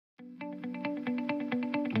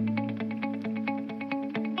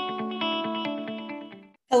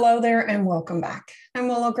Hello there and welcome back. I'm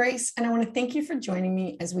Willow Grace, and I want to thank you for joining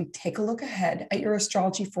me as we take a look ahead at your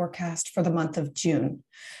astrology forecast for the month of June.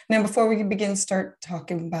 Now, before we start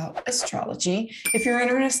talking about astrology, if you're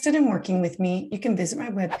interested in working with me, you can visit my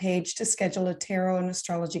webpage to schedule a tarot and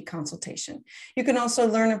astrology consultation. You can also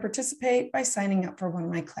learn and participate by signing up for one of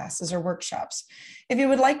my classes or workshops. If you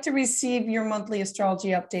would like to receive your monthly astrology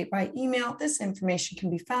update by email, this information can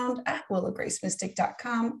be found at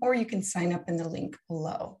willowgracemystic.com, or you can sign up in the link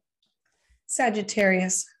below.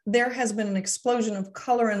 Sagittarius, there has been an explosion of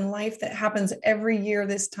color and life that happens every year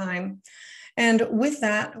this time. And with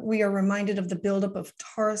that, we are reminded of the buildup of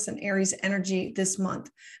Taurus and Aries energy this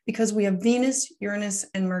month, because we have Venus, Uranus,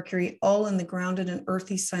 and Mercury all in the grounded and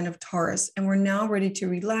earthy sign of Taurus. And we're now ready to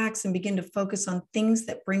relax and begin to focus on things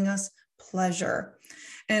that bring us pleasure.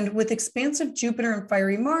 And with expansive Jupiter and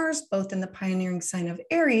fiery Mars, both in the pioneering sign of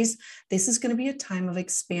Aries, this is going to be a time of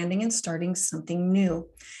expanding and starting something new.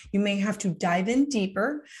 You may have to dive in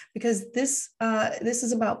deeper, because this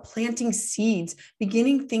is about planting seeds,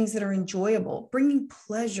 beginning things that are enjoyable, bringing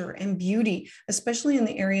pleasure and beauty, especially in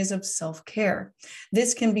the areas of self-care.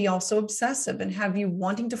 This can be also obsessive and have you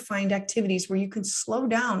wanting to find activities where you can slow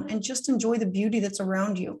down and just enjoy the beauty that's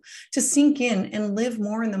around you, to sink in and live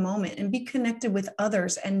more in the moment and be connected with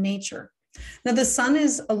others and nature. Now, the sun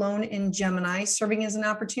is alone in Gemini, serving as an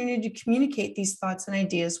opportunity to communicate these thoughts and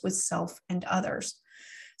ideas with self and others.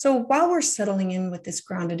 So while we're settling in with this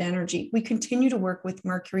grounded energy, we continue to work with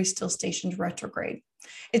Mercury still stationed retrograde.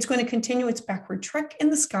 It's going to continue its backward trek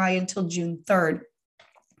in the sky until June 3rd.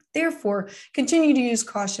 Therefore, continue to use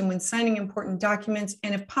caution when signing important documents,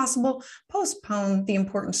 and if possible, postpone the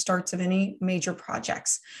important starts of any major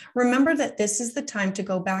projects. Remember that this is the time to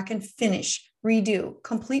go back and finish, redo,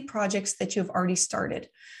 complete projects that you have already started.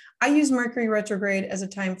 I use Mercury retrograde as a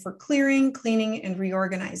time for clearing, cleaning, and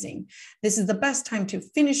reorganizing. This is the best time to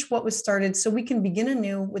finish what was started so we can begin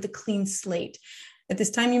anew with a clean slate. At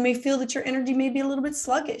this time, you may feel that your energy may be a little bit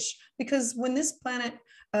sluggish, because when this planet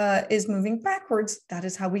is moving backwards, that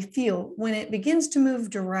is how we feel. When it begins to move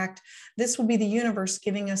direct, this will be the universe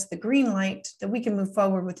giving us the green light that we can move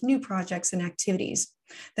forward with new projects and activities.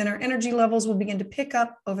 Then our energy levels will begin to pick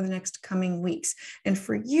up over the next coming weeks. And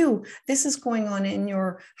for you, this is going on in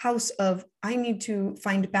your house of, I need to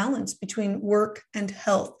find balance between work and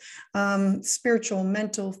health, spiritual,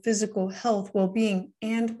 mental, physical health, well-being,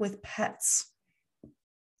 and with pets.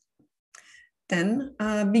 Then,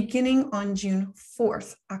 beginning on June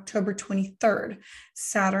 4th, October 23rd,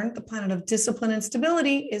 Saturn, the planet of discipline and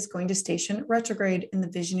stability, is going to station retrograde in the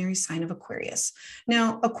visionary sign of Aquarius.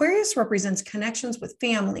 Now, Aquarius represents connections with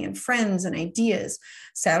family and friends and ideas.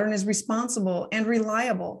 Saturn is responsible and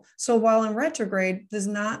reliable. So while in retrograde, this is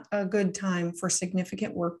not a good time for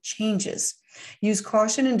significant work changes. Use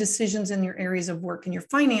caution in decisions in your areas of work and your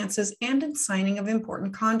finances, and in signing of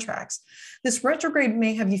important contracts. This retrograde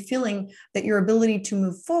may have you feeling that your ability to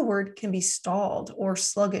move forward can be stalled or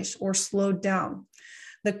sluggish or slowed down.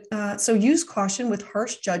 So use caution with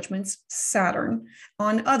harsh judgments, Saturn,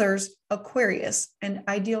 on others, Aquarius, and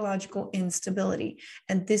ideological instability.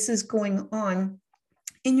 And this is going on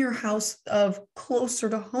in your house of closer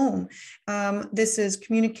to home. This is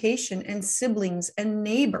communication and siblings and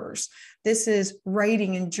neighbors. This is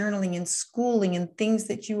writing and journaling and schooling and things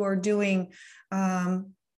that you are doing, are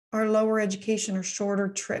lower education or shorter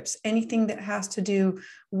trips, anything that has to do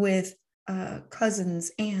with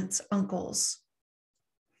cousins, aunts, uncles.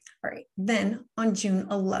 All right, then on June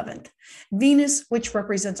 11th, Venus, which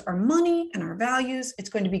represents our money and our values, it's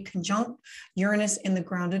going to be conjunct Uranus in the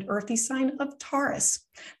grounded earthy sign of Taurus.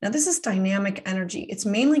 Now, this is dynamic energy. It's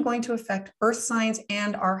mainly going to affect earth signs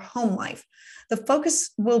and our home life. The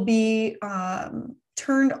focus will be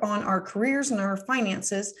turned on our careers and our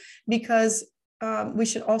finances, because we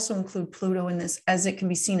should also include Pluto in this, as it can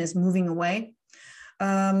be seen as moving away.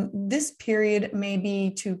 This period may be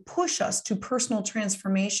to push us to personal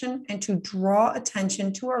transformation and to draw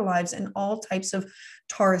attention to our lives and all types of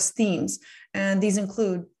Taurus themes. And these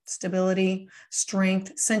include stability,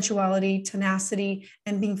 strength, sensuality, tenacity,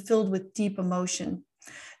 and being filled with deep emotion.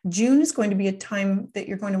 June is going to be a time that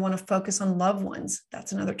you're going to want to focus on loved ones.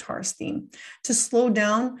 That's another Taurus theme. To slow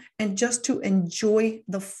down and just to enjoy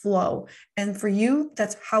the flow. And for you,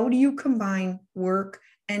 that's how do you combine work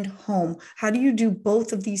and home? How do you do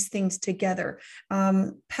both of these things together?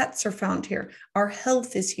 Pets are found here. Our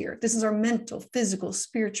health is here. This is our mental, physical,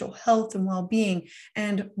 spiritual health and well-being,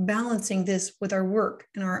 and balancing this with our work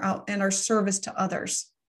and our service to others.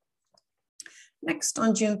 Next,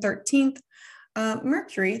 on June 13th,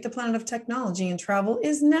 Mercury, the planet of technology and travel,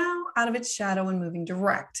 is now out of its shadow and moving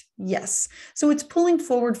direct. Yes. So it's pulling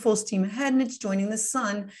forward full steam ahead, and it's joining the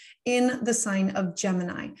sun in the sign of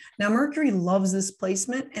Gemini. Now, Mercury loves this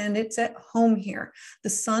placement and it's at home here. The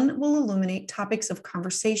sun will illuminate topics of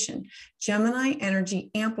conversation. Gemini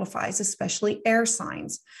energy amplifies, especially air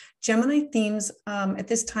signs. Gemini themes at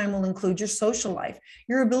this time will include your social life,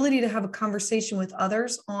 your ability to have a conversation with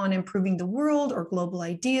others on improving the world or global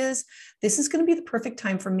ideas. This is going to be the perfect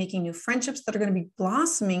time for making new friendships that are going to be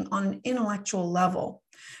blossoming on an intellectual level.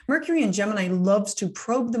 Mercury in Gemini loves to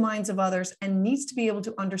probe the minds of others and needs to be able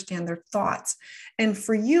to understand their thoughts. And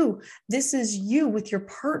for you, this is you with your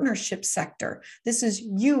partnership sector. This is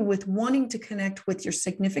you with wanting to connect with your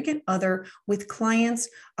significant other, with clients,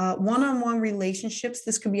 one-on-one relationships.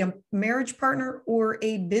 This could be a marriage partner or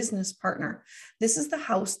a business partner. This is the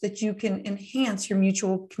house that you can enhance your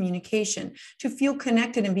mutual communication to feel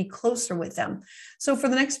connected and be closer with them. So for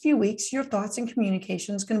the next few weeks, your thoughts and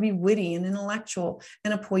communication is going to be witty and intellectual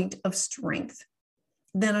and a point of strength.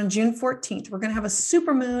 Then on June 14th, we're going to have a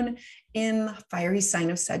supermoon in the fiery sign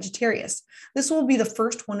of Sagittarius. This will be the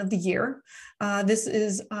first one of the year. Sag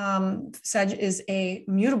is a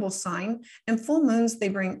mutable sign, and full moons, they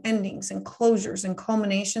bring endings and closures and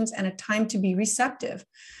culminations and a time to be receptive.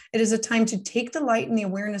 It is a time to take the light and the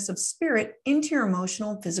awareness of spirit into your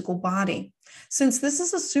emotional and physical body. Since this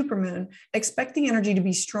is a supermoon, expect the energy to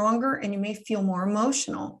be stronger and you may feel more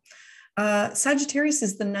emotional. Sagittarius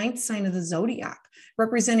is the 9th sign of the zodiac,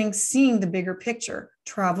 representing seeing the bigger picture,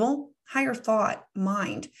 travel, higher thought,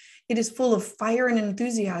 mind. It is full of fire and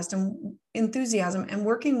enthusiasm and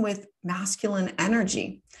working with masculine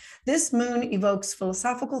energy. This moon evokes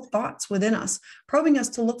philosophical thoughts within us, probing us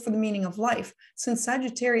to look for the meaning of life. Since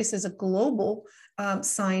Sagittarius is a global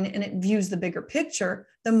sign and it views the bigger picture,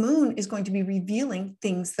 the moon is going to be revealing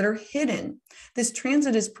things that are hidden. This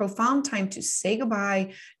transit is profound time to say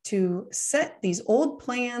goodbye, to set these old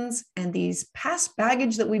plans and these past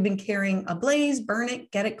baggage that we've been carrying ablaze, burn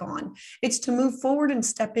it, get it gone. It's to move forward and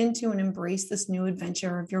step into and embrace this new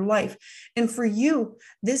adventure of your life. And for you,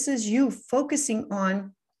 this is you focusing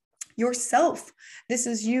on yourself. This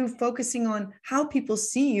is you focusing on how people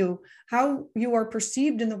see you, how you are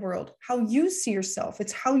perceived in the world, how you see yourself.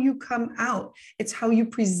 It's how you come out. It's how you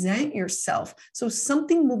present yourself. So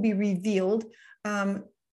something will be revealed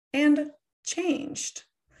and changed.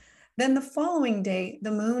 Then the following day,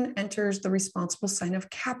 the moon enters the responsible sign of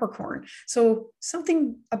Capricorn. So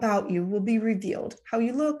something about you will be revealed, how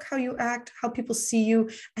you look, how you act, how people see you.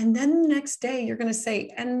 And then the next day, you're going to say,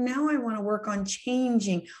 and now I want to work on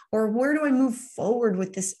changing, or where do I move forward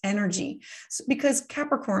with this energy? So, because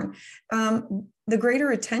Capricorn, the greater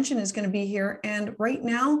attention is going to be here. And right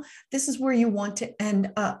now, this is where you want to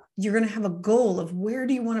end up. You're going to have a goal of where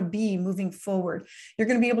do you want to be moving forward. You're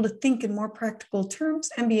going to be able to think in more practical terms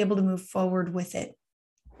and be able to move forward with it.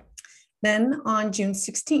 Then on June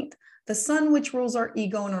 16th, the sun, which rules our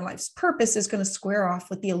ego and our life's purpose, is going to square off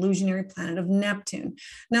with the illusionary planet of Neptune.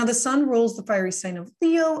 Now, the sun rules the fiery sign of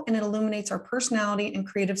Leo, and it illuminates our personality and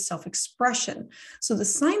creative self-expression. So the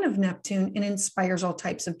sign of Neptune, it inspires all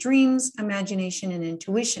types of dreams, imagination, and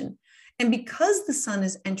intuition. And because the sun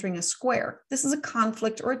is entering a square, this is a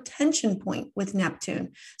conflict or a tension point with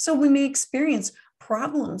Neptune. So we may experience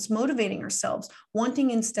problems motivating ourselves,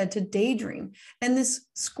 wanting instead to daydream. And this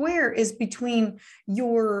square is between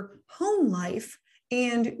your home life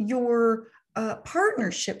and your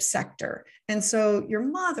partnership sector. And so your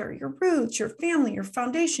mother, your roots, your family, your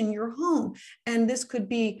foundation, your home. And this could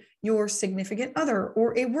be your significant other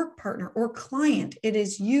or a work partner or client. It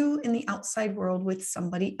is you in the outside world with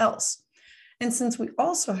somebody else. And since we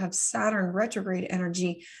also have Saturn retrograde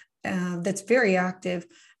energy that's very active,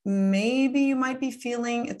 maybe you might be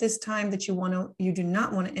feeling at this time that you do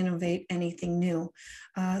not want to innovate anything new.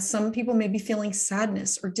 Some people may be feeling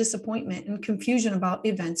sadness or disappointment and confusion about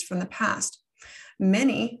events from the past.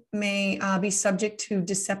 Many may be subject to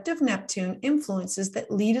deceptive Neptune influences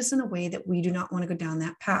that lead us in a way that we do not want to go down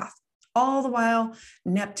that path. All the while,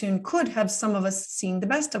 Neptune could have some of us seeing the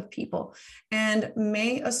best of people and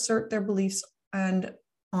may assert their beliefs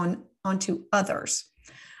onto others.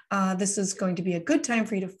 This is going to be a good time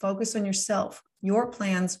for you to focus on yourself, your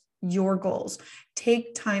plans, your goals.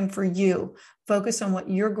 Take time for you. Focus on what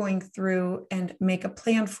you're going through and make a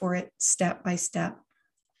plan for it step by step.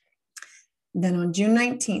 Then on June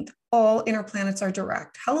 19th, all inner planets are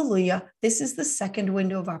direct. Hallelujah. This is the second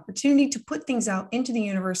window of opportunity to put things out into the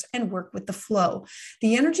universe and work with the flow.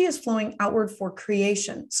 The energy is flowing outward for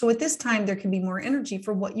creation. So at this time, there can be more energy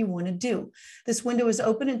for what you want to do. This window is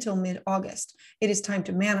open until mid-August. It is time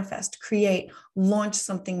to manifest, create, launch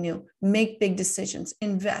something new, make big decisions,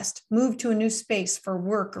 invest, move to a new space for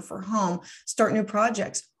work or for home, start new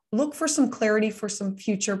projects, look for some clarity for some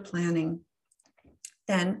future planning.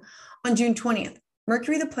 Then on June 20th,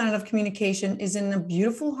 Mercury, the planet of communication, is in a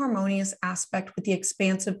beautiful, harmonious aspect with the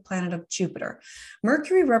expansive planet of Jupiter.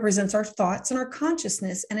 Mercury represents our thoughts and our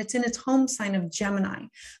consciousness, and it's in its home sign of Gemini.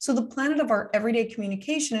 So the planet of our everyday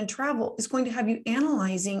communication and travel is going to have you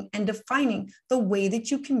analyzing and defining the way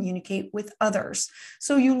that you communicate with others.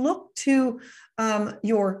 So you look to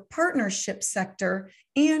your partnership sector,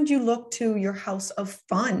 and you look to your house of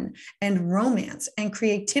fun and romance and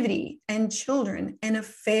creativity and children and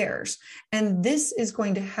affairs. And this is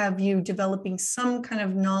going to have you developing some kind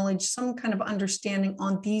of knowledge, some kind of understanding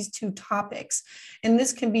on these two topics. And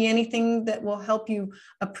this can be anything that will help you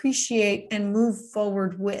appreciate and move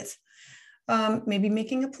forward with. Maybe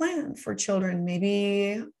making a plan for children,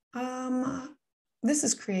 maybe this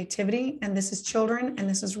is creativity, and this is children, and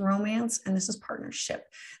this is romance, and this is partnership.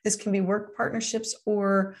 This can be work partnerships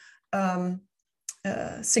or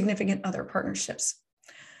significant other partnerships.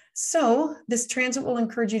 So this transit will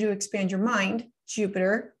encourage you to expand your mind,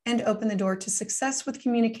 Jupiter, and open the door to success with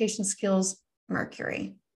communication skills,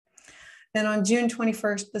 Mercury. Then on June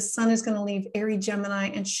 21st, the sun is going to leave Aries Gemini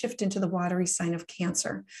and shift into the watery sign of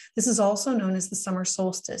Cancer. This is also known as the summer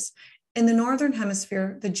solstice. In the Northern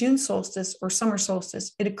Hemisphere, the June solstice or summer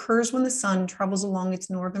solstice, it occurs when the sun travels along its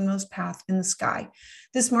northernmost path in the sky.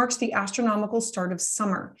 This marks the astronomical start of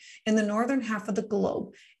summer in the northern half of the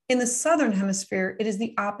globe. In the Southern Hemisphere, it is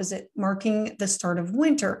the opposite, marking the start of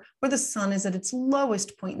winter, where the sun is at its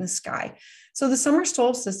lowest point in the sky. So the summer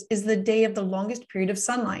solstice is the day of the longest period of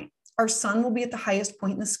sunlight. Our sun will be at the highest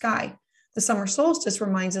point in the sky. The summer solstice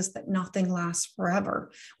reminds us that nothing lasts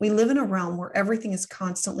forever. We live in a realm where everything is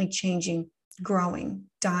constantly changing, growing,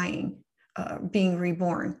 dying, being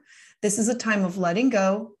reborn. This is a time of letting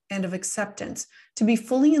go and of acceptance, to be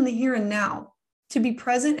fully in the here and now, to be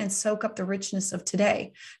present and soak up the richness of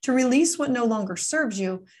today, to release what no longer serves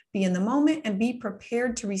you, be in the moment, and be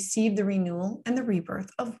prepared to receive the renewal and the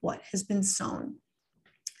rebirth of what has been sown.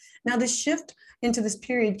 Now, this shift into this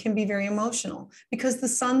period can be very emotional because the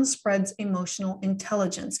sun spreads emotional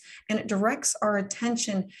intelligence, and it directs our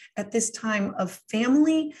attention at this time of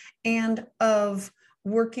family and of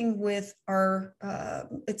working with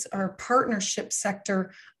it's our partnership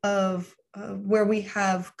sector of where we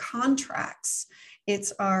have contracts.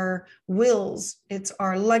 It's our wills, it's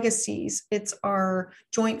our legacies, it's our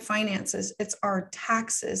joint finances, it's our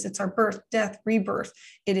taxes, it's our birth, death, rebirth,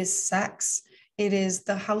 it is sex. It is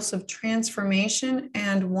the house of transformation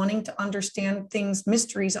and wanting to understand things,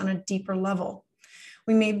 mysteries on a deeper level.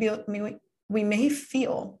 We may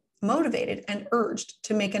feel motivated and urged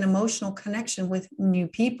to make an emotional connection with new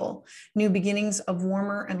people, new beginnings of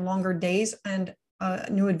warmer and longer days and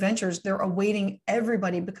new adventures. They're awaiting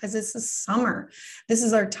everybody because this is summer. This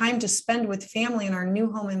is our time to spend with family in our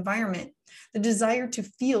new home environment. The desire to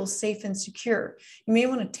feel safe and secure. You may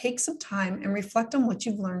want to take some time and reflect on what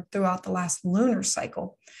you've learned throughout the last lunar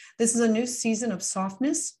cycle. This is a new season of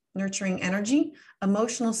softness, nurturing energy.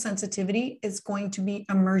 Emotional sensitivity is going to be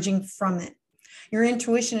emerging from it. Your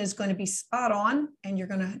intuition is going to be spot on, and you're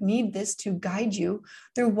going to need this to guide you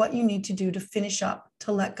through what you need to do to finish up,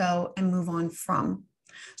 to let go and move on from.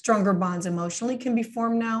 Stronger bonds emotionally can be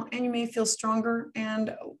formed now, and you may feel stronger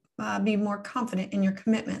and be more confident in your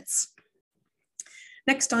commitments.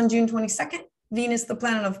 Next, on June 22nd, Venus, the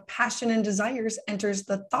planet of passion and desires, enters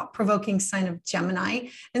the thought-provoking sign of Gemini.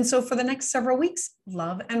 And so for the next several weeks,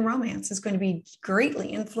 love and romance is going to be greatly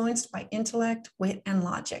influenced by intellect, wit, and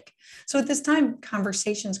logic. So at this time,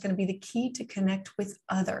 conversation is going to be the key to connect with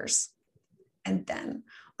others. And then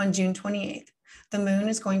on June 28th, the moon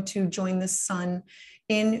is going to join the sun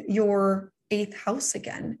in your 8th house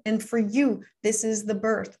again. And for you, this is the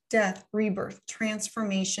birth, death, rebirth,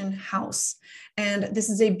 transformation house. And this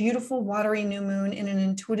is a beautiful watery new moon in an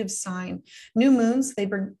intuitive sign. New moons,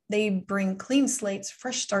 they bring clean slates,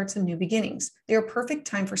 fresh starts, and new beginnings. They are a perfect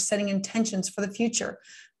time for setting intentions for the future.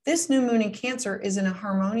 This new moon in Cancer is in a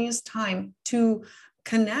harmonious time to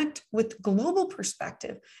connect with global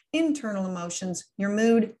perspective, internal emotions, your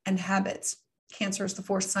mood, and habits. Cancer is the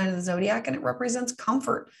 4th sign of the zodiac, and it represents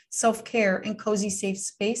comfort, self-care, and cozy, safe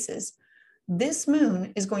spaces. This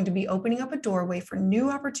moon is going to be opening up a doorway for new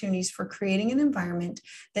opportunities for creating an environment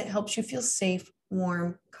that helps you feel safe,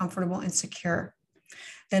 warm, comfortable, and secure.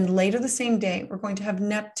 Then later the same day, we're going to have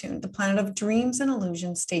Neptune, the planet of dreams and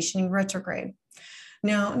illusions, stationing retrograde.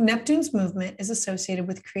 Now, Neptune's movement is associated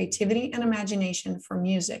with creativity and imagination for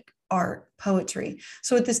music, art, poetry.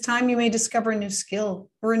 So at this time, you may discover a new skill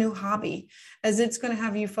or a new hobby, as it's going to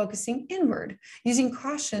have you focusing inward. Using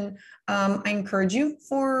caution, I encourage you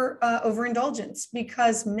for overindulgence,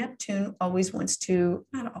 because Neptune always wants to,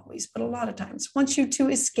 not always, but a lot of times, wants you to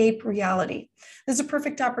escape reality. This is a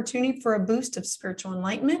perfect opportunity for a boost of spiritual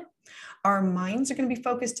enlightenment. Our minds are going to be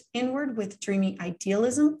focused inward with dreamy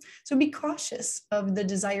idealism. So be cautious of the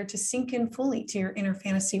desire to sink in fully to your inner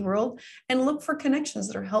fantasy world and look for connections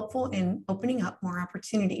that are helpful in opening up more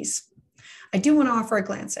opportunities. I do want to offer a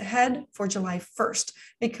glance ahead for July 1st,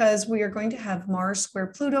 because we are going to have Mars square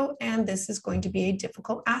Pluto, and this is going to be a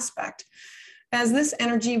difficult aspect, as this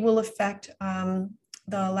energy will affect the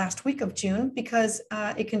last week of June, because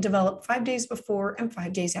it can develop 5 days before and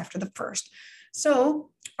 5 days after the 1st.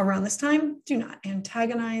 So around this time, do not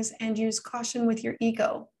antagonize and use caution with your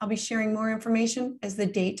ego. I'll be sharing more information as the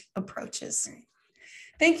date approaches.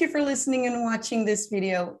 Thank you for listening and watching this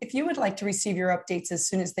video. If you would like to receive your updates as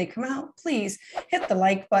soon as they come out, please hit the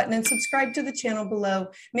like button and subscribe to the channel below.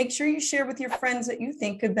 Make sure you share with your friends that you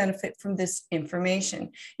think could benefit from this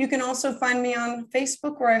information. You can also find me on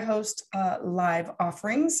Facebook, where I host live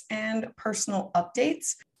offerings and personal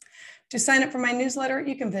updates. To sign up for my newsletter,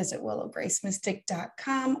 you can visit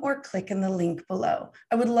willowgracemystic.com or click in the link below.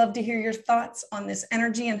 I would love to hear your thoughts on this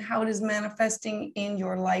energy and how it is manifesting in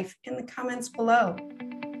your life in the comments below.